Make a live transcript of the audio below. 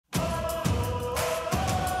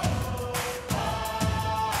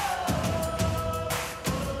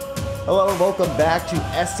Hello and welcome back to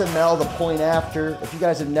SML, The Point After. If you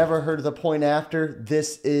guys have never heard of The Point After,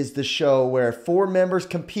 this is the show where 4 members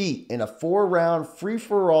compete in a 4-round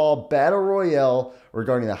free-for-all battle royale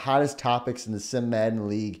regarding the hottest topics in the Sim Madden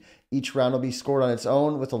League. Each round will be scored on its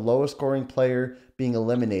own, with the lowest scoring player being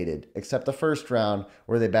eliminated, except the first round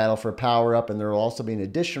where they battle for a power-up, and there will also be an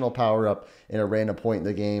additional power-up in a random point in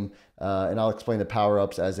the game, and I'll explain the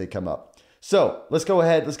power-ups as they come up. So let's go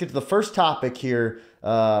ahead. Let's get to the first topic here,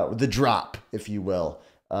 the drop, if you will.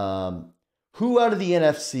 Who out of the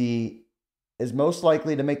NFC is most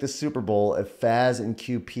likely to make the Super Bowl if Faz and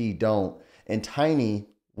QP don't? And Tiny,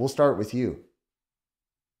 we'll start with you.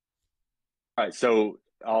 All right, so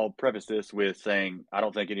I'll preface this with saying I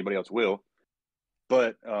don't think anybody else will,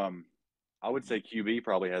 but I would say QB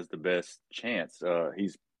probably has the best chance.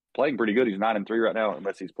 He's playing pretty good. He's 9-3 right now,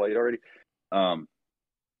 unless he's played already.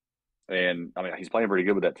 And I mean, he's playing pretty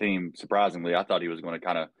good with that team. Surprisingly, I thought he was going to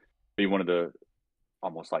kind of be one of the,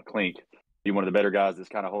 almost like Clink, be one of the better guys that's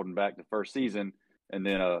kind of holding back the first season, and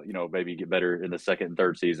then maybe get better in the second and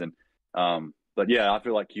third season. But yeah, I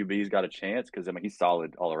feel like QB's got a chance because I mean he's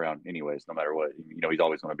solid all around, anyways. No matter what, he's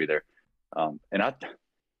always going to be there.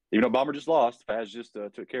 Even though Bomber just lost, Faz just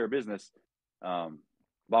took care of business.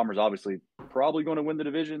 Bomber's obviously probably going to win the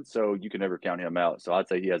division, so you can never count him out. So I'd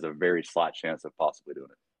say he has a very slight chance of possibly doing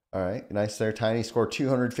it. All right, nice there. Tiny scored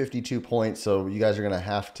 252 points, so you guys are going to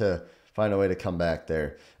have to find a way to come back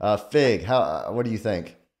there. Fig, what do you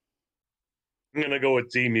think? I'm going to go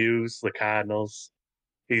with D-Muse, the Cardinals.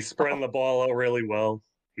 He's spreading the ball out really well.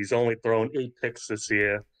 He's only thrown 8 picks this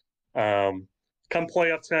year. Come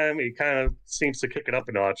playoff time, he kind of seems to kick it up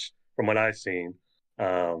a notch from what I've seen.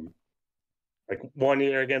 Like 1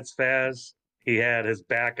 year against Faz, he had his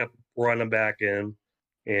backup running back in.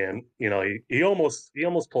 And he almost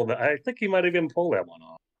pulled that. I think he might have even pulled that one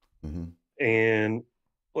off. Mm-hmm. And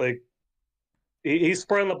like he's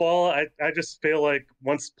spreading the ball. I just feel like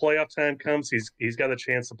once playoff time comes, he's got a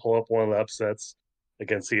chance to pull up one of the upsets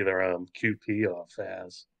against either QP or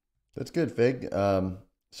Faz. That's good, Fig.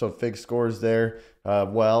 So Fig scores there.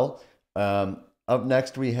 Up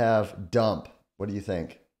next we have Dump. What do you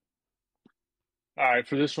think? All right,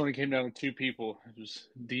 for this one, it came down to 2 people. It was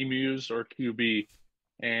D-Muse or QB.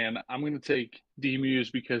 And I'm going to take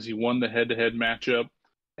D-Muse because he won the head-to-head matchup,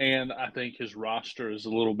 and I think his roster is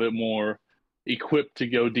a little bit more equipped to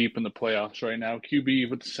go deep in the playoffs right now.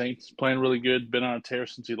 QB with the Saints playing really good, been on a tear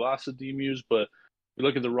since he lost to D-Muse, but you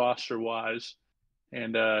look at the roster-wise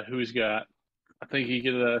and who he's got, I think he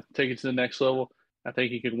could take it to the next level. I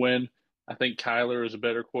think he could win. I think Kyler is a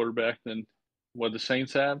better quarterback than what the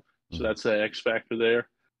Saints have, so that's the X factor there,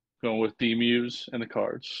 going with D-Muse and the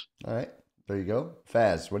Cards. All right. There you go.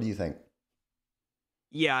 Faz, what do you think?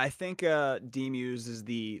 Yeah, I think D-Muse is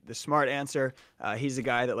the smart answer. He's a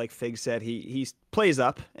guy that, like Fig said, he plays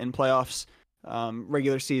up in playoffs.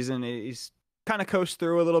 Regular season, he's kind of coast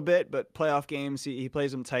through a little bit, but playoff games, he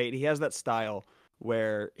plays them tight. He has that style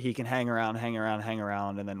where he can hang around,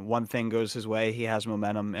 and then one thing goes his way, he has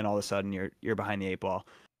momentum, and all of a sudden you're behind the 8 ball.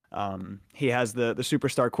 He has the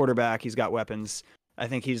superstar quarterback. He's got weapons. I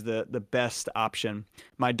think he's the best option.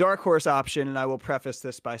 My dark horse option, and I will preface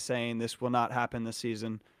this by saying this will not happen this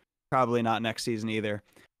season, probably not next season either.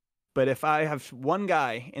 But if I have one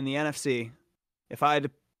guy in the NFC, if I had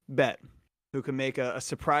to bet who can make a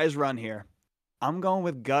surprise run here, I'm going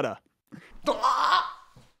with Gutta.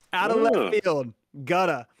 Out of left field,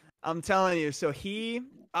 Gutta. I'm telling you. So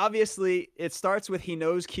obviously, it starts with he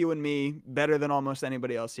knows Q and me better than almost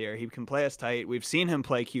anybody else here. He can play us tight. We've seen him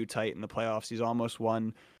play Q tight in the playoffs. He's almost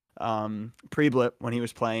won pre-blip when he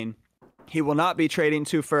was playing. He will not be trading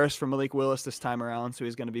 2 firsts for Malik Willis this time around, so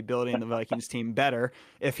he's going to be building the Vikings team better.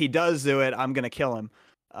 If he does do it, I'm going to kill him.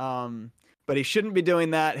 But he shouldn't be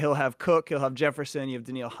doing that. He'll have Cook. He'll have Jefferson. You have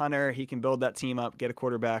Danielle Hunter. He can build that team up, get a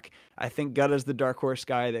quarterback. I think Gutta's the dark horse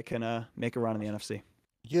guy that can make a run in the NFC.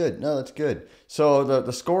 Good. No, that's good. So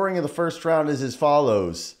the scoring of the first round is as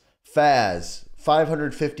follows. Faz,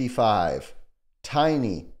 555.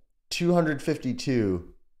 Tiny,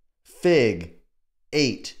 252. Fig,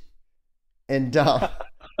 8. And Dump.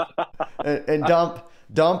 and Dump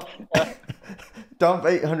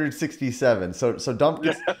 867. So Dump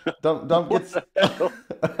gets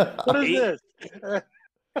What is this?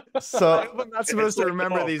 So I'm not supposed to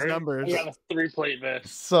remember these numbers. I got a 3-plate vest.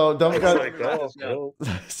 So Dump got Yeah.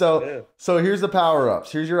 So here's the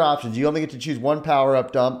power-ups. Here's your options. You only get to choose one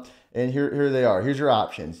power-up, Dump, and here they are. Here's your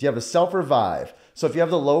options. You have a self-revive. So if you have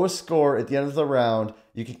the lowest score at the end of the round,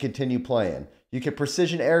 you can continue playing. You can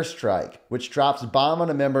precision airstrike, which drops bomb on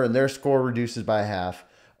a member and their score reduces by half.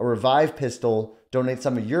 A revive pistol donate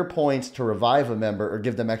some of your points to revive a member or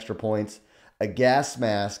give them extra points. A gas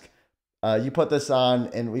mask. You put this on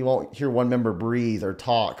and we won't hear one member breathe or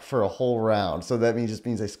talk for a whole round. So that just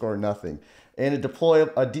means they score nothing. And a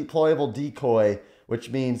deployable decoy, which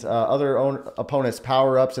means other opponents'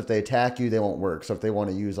 power-ups, if they attack you, they won't work. So if they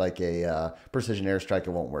want to use like a precision airstrike,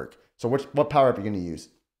 it won't work. So what power-up are you going to use?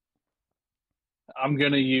 I'm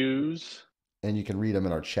going to use... And you can read them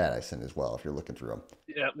in our chat I sent as well if you're looking through them.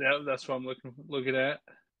 Yeah, that's what I'm looking at.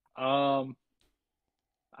 I'm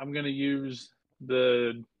going to use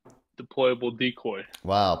the deployable decoy.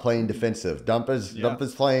 Wow, playing defensive. Dump is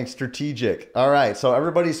playing strategic. All right, so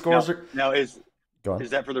everybody scores. Now is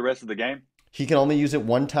that for the rest of the game? He can only use it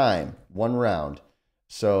one time, one round.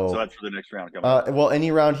 So that's for the next round coming up. Well,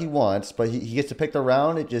 any round he wants, but he gets to pick the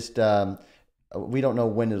round. It just we don't know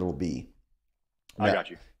when it'll be. Now, I got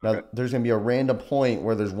you. Now there's going to be a random point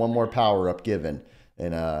where there's one more power up given,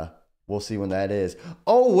 and we'll see when that is.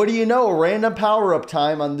 Oh, what do you know? Random power up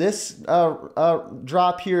time on this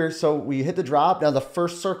drop here. So we hit the drop. Now the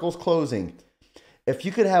first circle's closing. If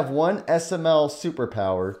you could have one SML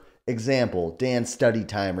superpower, example, Dan's study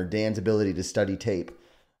time or Dan's ability to study tape,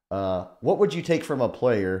 what would you take from a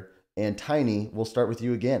player? And Tiny, we'll start with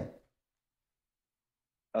you again.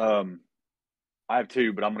 I have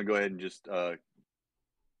two, but I'm going to go ahead and just I'm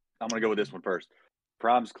going to go with this one first.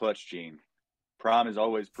 Prime's clutch gene. Prime is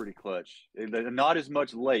always pretty clutch. Not as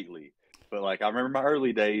much lately, but like I remember my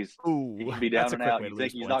early days, he can be down and out. You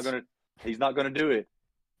think he's not going to do it,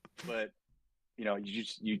 but you know,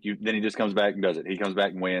 then he just comes back and does it. He comes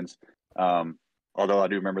back and wins. Although I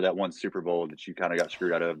do remember that one Super Bowl that you kind of got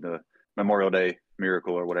screwed out of, the Memorial Day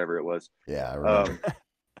miracle or whatever it was. Yeah, I remember.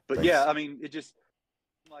 But yeah, I mean, it just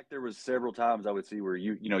like there was several times I would see where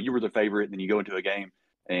you were the favorite, and then you go into a game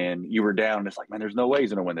and you were down, and it's like, man, there's no way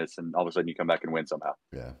he's going to win this, and all of a sudden you come back and win somehow.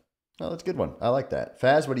 Yeah. Oh, that's a good one. I like that.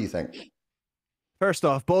 Faz, what do you think? First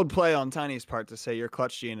off, bold play on Tiny's part to say you're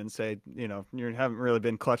clutch gene and say, you haven't really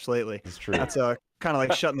been clutch lately. That's true. That's kind of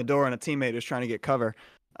like shutting the door on a teammate who's trying to get cover.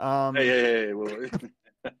 Hey.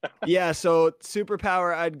 Yeah, so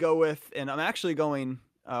superpower I'd go with, and I'm actually going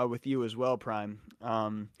with you as well, Prime.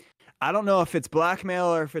 I don't know if it's blackmail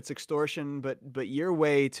or if it's extortion, but your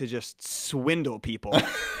way to just swindle people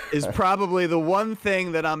is probably the one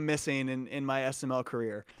thing that I'm missing in my SML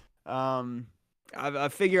career. I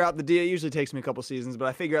figure out it usually takes me a couple seasons, but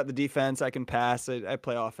I figure out the defense. I can pass. I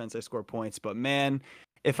play offense. I score points. But man,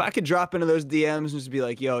 if I could drop into those DMs and just be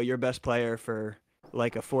like, yo, you're best player for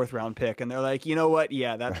like a 4th round pick. And they're like, you know what?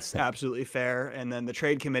 Yeah, that's absolutely fair. And then the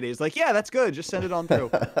trade committee is like, yeah, that's good. Just send it on through.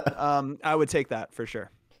 I would take that for sure.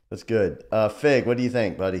 That's good. Fig, what do you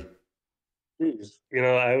think, buddy?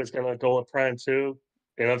 I was going to go with Prime too,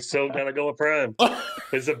 and I'm still going to go with Prime.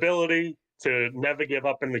 His ability to never give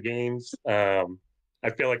up in the games. I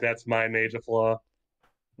feel like that's my major flaw.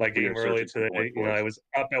 My game earlier today, I was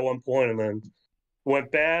up at one point and then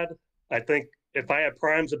went bad. I think if I had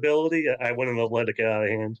Prime's ability, I wouldn't have let it get out of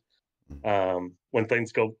hand. When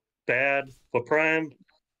things go bad for Prime,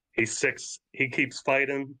 he's 6. He keeps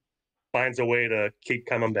fighting, finds a way to keep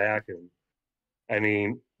coming back. And I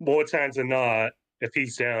mean, more times than not, if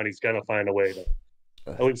he's down, he's going to find a way to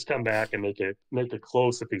at least come back and make it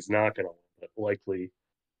close if he's not going to win, but likely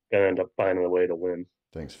going to end up finding a way to win.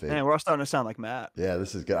 Thanks, Fig. Man, we're all starting to sound like Matt. Yeah,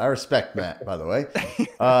 this is good. I respect Matt, by the way.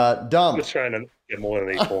 Dump. I'm just trying to get more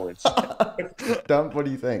than 8 points. Dump, what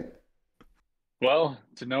do you think? Well,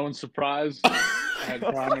 to no one's surprise, I had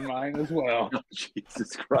Prime in mind as well. Oh,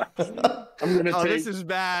 Jesus Christ. I'm gonna take... this is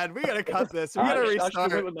bad. We gotta cut this. We gotta restart. I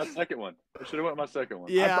should have went with my second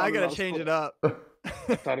one. Yeah, I gotta change it up. I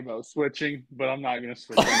thought about switching, but I'm not gonna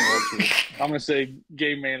switch. I'm gonna say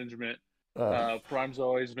game management. Prime's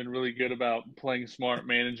always been really good about playing smart,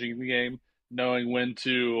 managing the game, knowing when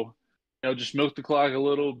to, just milk the clock a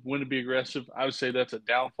little, when to be aggressive. I would say that's a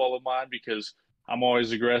downfall of mine because I'm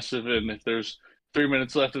always aggressive, and if there's 3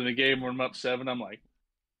 minutes left in the game when I'm up 7, I'm like,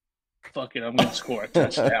 fuck it, I'm going to score a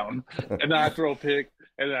touchdown. And then I throw a pick,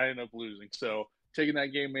 and then I end up losing. So taking that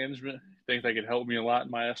game management, I think that could help me a lot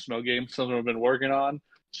in my SML game, something I've been working on.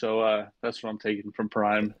 So that's what I'm taking from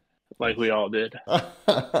Prime, like we all did.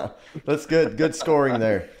 That's good. Good scoring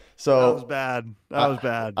there. So that was bad. That was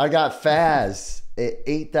bad. I got Faz at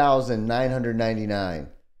 8,999.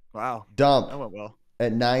 Wow. Dump that went well.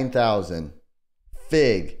 At 9,000.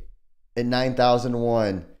 Fig at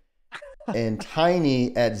 9,001. And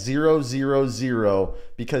Tiny at 000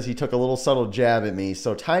 because he took a little subtle jab at me.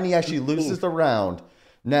 So Tiny actually loses the round.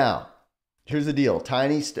 Now, here's the deal.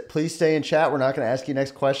 Tiny, please stay in chat. We're not going to ask you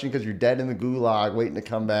next question because you're dead in the gulag waiting to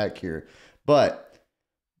come back here. But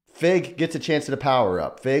Fig gets a chance at a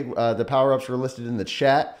power-up. Fig, the power-ups were listed in the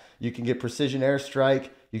chat. You can get Precision Airstrike.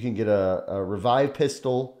 You can get a Revive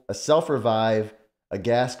Pistol, a Self-Revive, a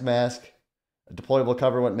Gas Mask. A deployable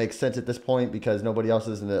cover wouldn't make sense at this point because nobody else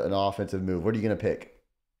is in an offensive move. What are you going to pick?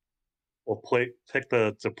 We'll pick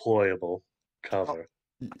the deployable cover.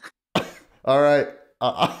 All right.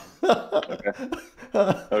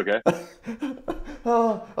 Okay.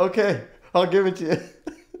 Okay. I'll give it to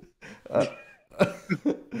you.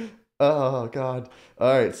 Oh, God.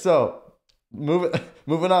 All right. So,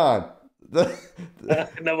 moving on. I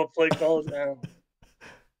never played calls now.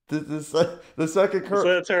 The second Is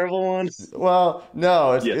that a terrible one? Well,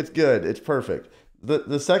 no, it's good. It's perfect.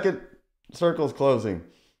 The second circle is closing.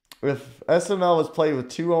 If SML was played with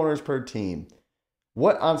 2 owners per team,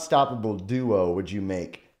 what unstoppable duo would you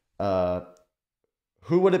make?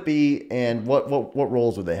 Who would it be, and what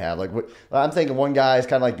roles would they have? Like, I'm thinking one guy is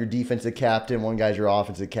kind of like your defensive captain, one guy's your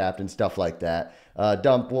offensive captain, stuff like that.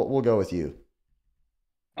 Dump, we'll go with you.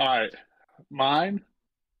 All right, mine.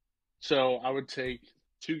 So I would take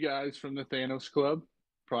 2 guys from the Thanos Club,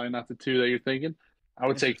 probably not the 2 that you're thinking. I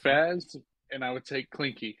would take Faz and I would take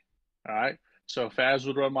Clinky. All right. So Faz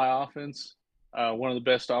would run my offense. One of the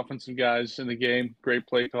best offensive guys in the game. Great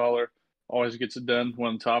play caller. Always gets it done.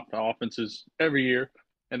 One of the top offenses every year.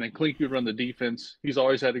 And then Clinky would run the defense. He's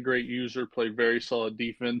always had a great user, played very solid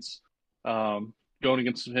defense. Going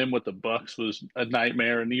against him with the Bucks was a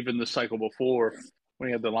nightmare. And even the cycle before, when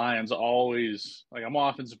he had the Lions, always, like, I'm an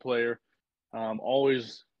offensive player.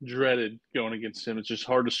 Always dreaded going against him. It's just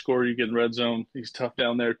hard to score. You get in red zone. He's tough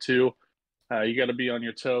down there too. You got to be on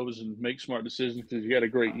your toes and make smart decisions because you got a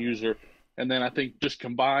great user. And then I think just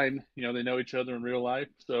combine, they know each other in real life,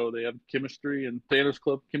 so they have chemistry and Thanos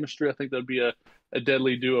Club chemistry. I think that'd be a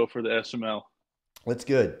deadly duo for the SML. That's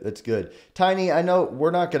good. That's good. Tiny, I know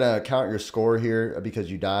we're not going to count your score here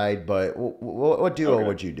because you died, but what duo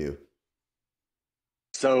would you do?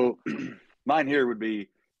 So mine here would be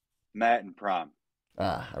Matt and Prime.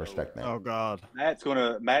 I respect Matt. Oh God, Matt's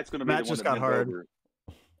gonna be the one that just got hard. over,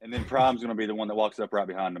 and then Prime's gonna be the one that walks up right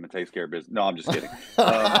behind him and takes care of business. No, I'm just kidding.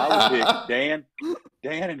 I would pick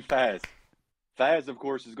Dan and Faz. Faz, of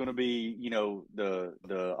course, is gonna be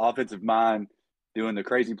the offensive mind doing the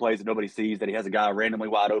crazy plays that nobody sees. That he has a guy randomly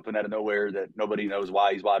wide open out of nowhere that nobody knows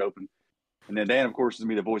why he's wide open. And then Dan, of course, is gonna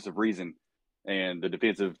be the voice of reason and the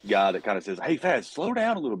defensive guy that kind of says, "Hey, Faz, slow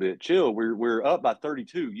down a little bit, chill. We're up by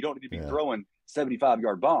 32. You don't need to be throwing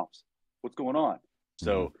 75-yard bombs. What's going on?"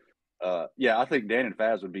 So, I think Dan and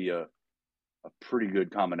Faz would be a pretty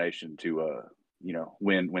good combination to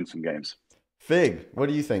win some games. Fig, what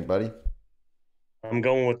do you think, buddy? I'm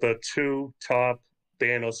going with the 2 top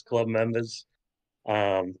Thanos Club members.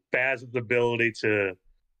 Faz's ability to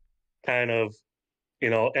kind of,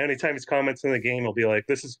 anytime he's comments in the game, he'll be like,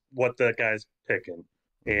 "This is what that guy's picking,"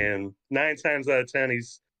 and 9 times out of 10,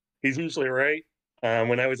 he's usually right.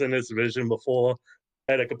 When I was in this division before,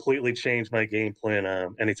 I had to completely change my game plan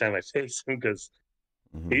anytime I faced him because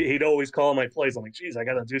he'd always call my plays. I'm like, "Geez, I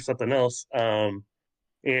got to do something else." And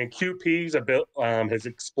QP's his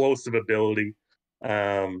explosive ability,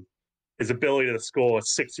 his ability to score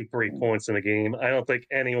 63 points in a game. I don't think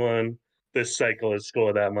anyone this cycle has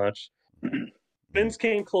scored that much. Vince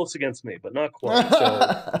came close against me, but not quite.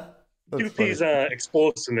 So QP's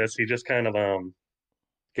explosiveness, he just kind of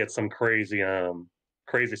gets some crazy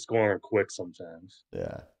scoring quick sometimes.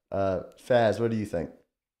 Yeah. Faz, what do you think?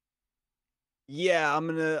 Yeah, I'm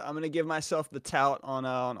gonna give myself the tout on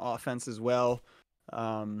offense as well.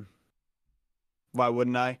 Why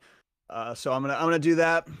wouldn't I? So I'm gonna do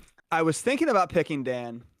that. I was thinking about picking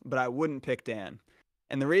Dan, but I wouldn't pick Dan.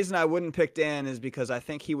 And the reason I wouldn't pick Dan is because I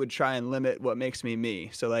think he would try and limit what makes me me.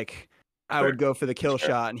 So, like, I would go for the kill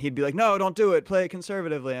shot, and he'd be like, "No, don't do it. Play it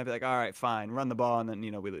conservatively." And I'd be like, "All right, fine. Run the ball," and then,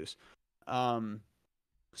 we lose.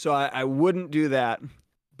 So I wouldn't do that,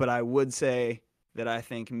 but I would say that I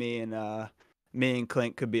think me and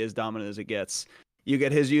Clint could be as dominant as it gets. You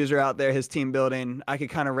get his user out there, his team building. I could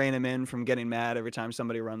kind of rein him in from getting mad every time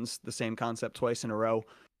somebody runs the same concept twice in a row.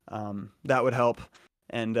 That would help.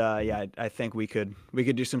 And I think we could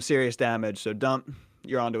do some serious damage. So Dump,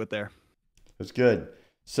 you're onto it there. That's good.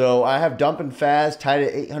 So I have Dump and Faz tied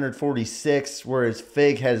at 846, whereas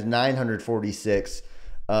Fig has 946.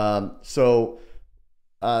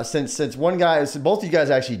 Since one guy, both of you guys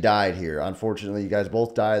actually died here. Unfortunately, you guys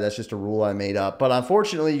both died. That's just a rule I made up. But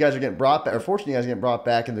unfortunately, you guys are getting brought back. Or fortunately, you guys are getting brought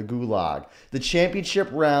back in the Gulag, the championship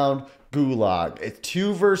round Gulag. It's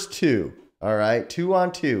 2 versus 2. All right, 2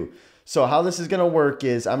 on 2. So how this is going to work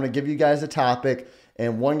is I'm going to give you guys a topic,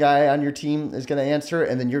 and one guy on your team is going to answer,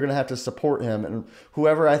 and then you're going to have to support him. And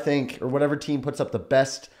whoever I think or whatever team puts up the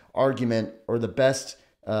best argument or the best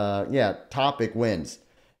topic wins.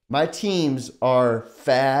 My teams are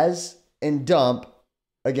Faz and Dump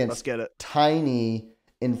against Let's get it. Tiny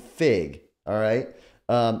and Fig. All right.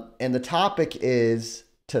 And the topic is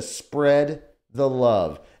to spread the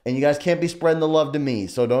love. And you guys can't be spreading the love to me,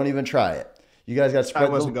 so don't even try it. You guys got to spread. I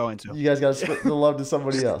wasn't going to. You guys got to spread the love to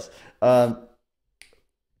somebody else.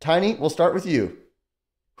 Tiny, we'll start with you.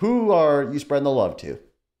 Who are you spreading the love to?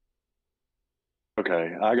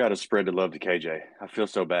 Okay, I got to spread the love to KJ. I feel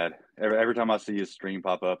so bad. Every time I see his stream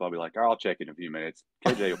pop up, I'll be like, I'll check it in a few minutes.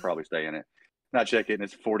 KJ will probably stay in it. And I check it, and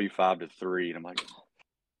it's 45-3, and I'm like,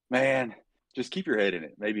 man, just keep your head in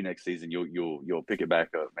it. Maybe next season you'll pick it back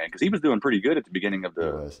up, man, because he was doing pretty good at the beginning of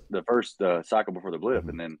the first cycle before the blip,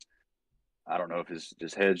 and then I don't know if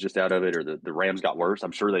his head's just out of it or the Rams got worse.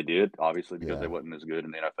 I'm sure they did, obviously, because they wasn't as good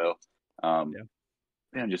in the NFL.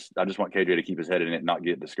 Man, I just want KJ to keep his head in it and not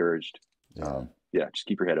get discouraged. Just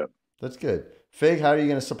keep your head up. That's good. Fig, how are you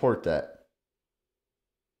going to support that?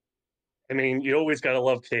 I mean, you always got to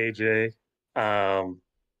love KJ. I'm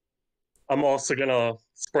also going to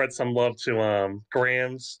spread some love to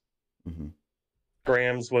Grams. Mm-hmm.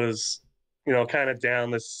 Grams was, kind of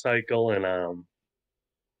down this cycle, and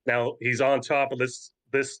now he's on top of this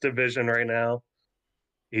division right now.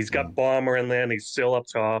 He's got Bomber in there, and he's still up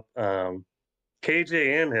top.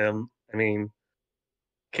 KJ and him, I mean,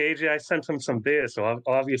 KJ, I sent him some beer, so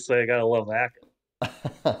obviously I gotta love that.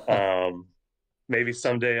 Maybe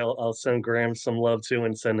someday I'll send Graham some love too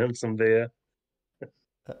and send him some beer.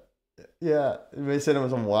 Yeah, maybe send him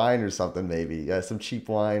some wine or something. Maybe some cheap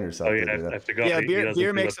wine or something. Oh yeah, I forgot. Yeah,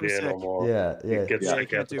 beer makes him sick. No yeah. He gets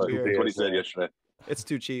sick after beer. That's what he said yesterday. It's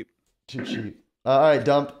too cheap. Too cheap. All right,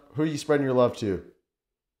 Dump. Who are you spreading your love to?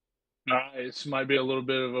 This might be a little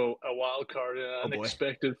bit of a wild card and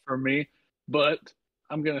unexpected for me, but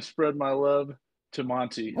I'm going to spread my love to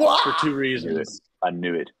Monty for two reasons. I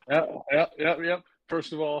knew it. Yep.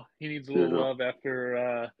 First of all, he needs a little love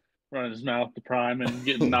after running his mouth to Prime and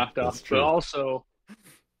getting knocked off. But also,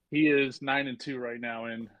 he is 9-2 right now.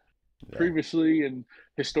 And previously and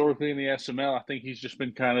historically in the SML, I think he's just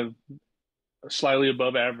been kind of a slightly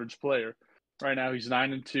above average player. Right now, he's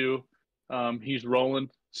 9-2. He's rolling.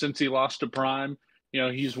 Since he lost to Prime,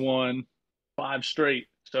 he's won 5 straight.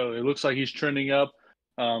 So it looks like he's trending up.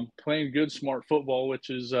 Playing good, smart football, which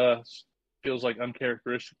is feels like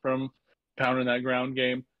uncharacteristic from him. Pounding that ground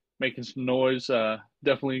game, making some noise.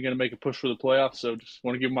 Definitely going to make a push for the playoffs. So just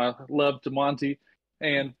want to give my love to Monty.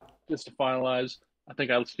 And just to finalize, I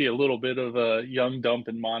think I see a little bit of a young Dump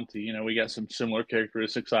in Monty. We got some similar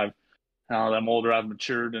characteristics. I'm older, I've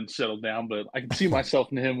matured and settled down, but I can see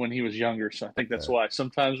myself in him when he was younger. So I think that's why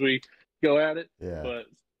sometimes we go at it. Yeah. But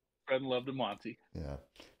spreading love to Monty. Yeah.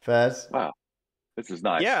 Faz? Wow. This is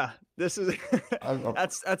nice. Yeah, this is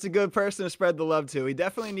that's a good person to spread the love to. He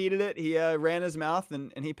definitely needed it. He ran his mouth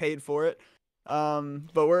and he paid for it.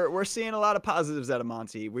 But we're seeing a lot of positives out of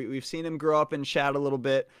Monty. We've seen him grow up and chat a little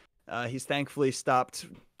bit. He's thankfully stopped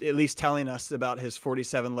at least telling us about his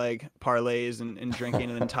 47-leg parlays and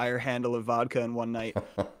drinking an entire handle of vodka in one night.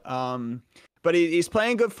 But he's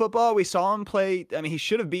playing good football. We saw him play. I mean, he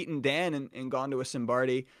should have beaten Dan and gone to a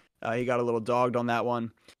Simbardi. He got a little dogged on that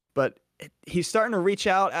one. But he's starting to reach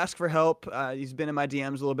out, ask for help. He's been in my DMs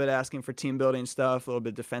a little bit, asking for team building stuff, a little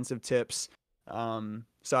bit defensive tips.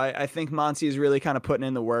 So I think Monty is really kind of putting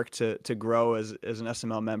in the work to grow as an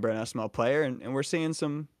SML member and SML player, and we're seeing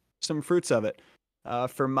some fruits of it.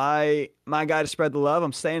 For my guy to spread the love,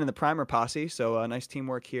 I'm staying in the Primer posse, so nice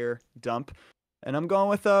teamwork here, Dump. And I'm going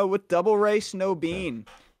with Double Race No Bean.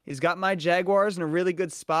 He's got my Jaguars in a really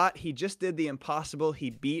good spot. He just did the impossible. He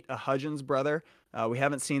beat a Hudgens brother. We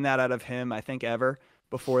haven't seen that out of him, I think, ever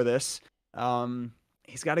before this.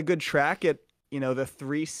 He's got a good track at the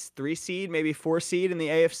three seed, maybe 4 seed in the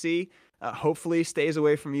AFC. Hopefully stays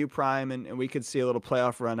away from you, Prime, and we could see a little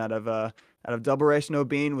playoff run out of Double Race No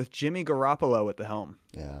Bean with Jimmy Garoppolo at the helm.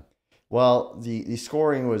 Yeah. Well, the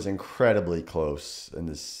scoring was incredibly close in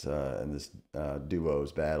this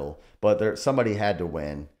duos battle, but somebody had to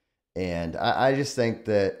win, and I just think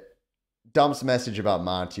that Dump's message about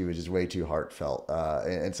Monty was just way too heartfelt,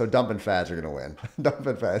 and so Dump and Faz are gonna win. Dump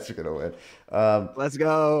and Faz are gonna win. Let's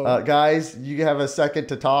go, guys! You have a second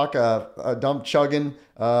to talk. Dump chugging,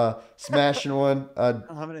 smashing one. I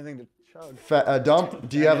don't have anything to chug. Dump,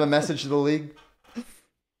 do you have a message to the league?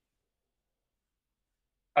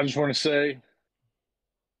 I just want to say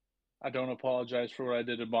I don't apologize for what I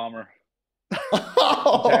did to Bomber.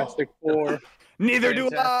 Fantastic Four. Neither do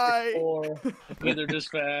I. Four. Neither does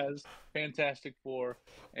Faz. Fantastic Four.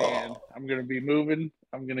 And I'm going to be moving.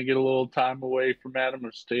 I'm going to get a little time away from Adam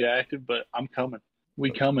or stay active, but I'm coming.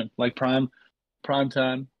 We coming. Like prime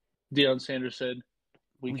time. Deion Sanders said,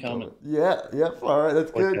 we coming. Yeah, yep. All right,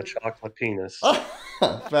 that's Like good. a chocolate penis.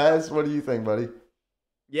 Faz, what do you think, buddy?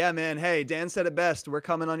 Yeah, man. Hey, Dan said it best. We're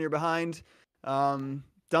coming on your behind. Dump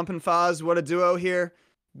and Foz, what a duo here.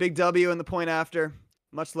 Big W in the point after.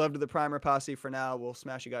 Much love to the Primer posse for now. We'll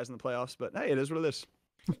smash you guys in the playoffs, but hey, it is what it is.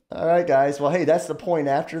 All right, guys. Well, hey, that's the point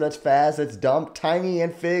after. That's Faz. That's Dump, Tiny,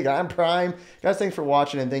 and Fig. I'm Prime. Guys, thanks for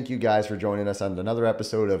watching, and thank you guys for joining us on another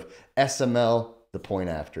episode of SML, The Point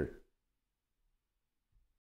After.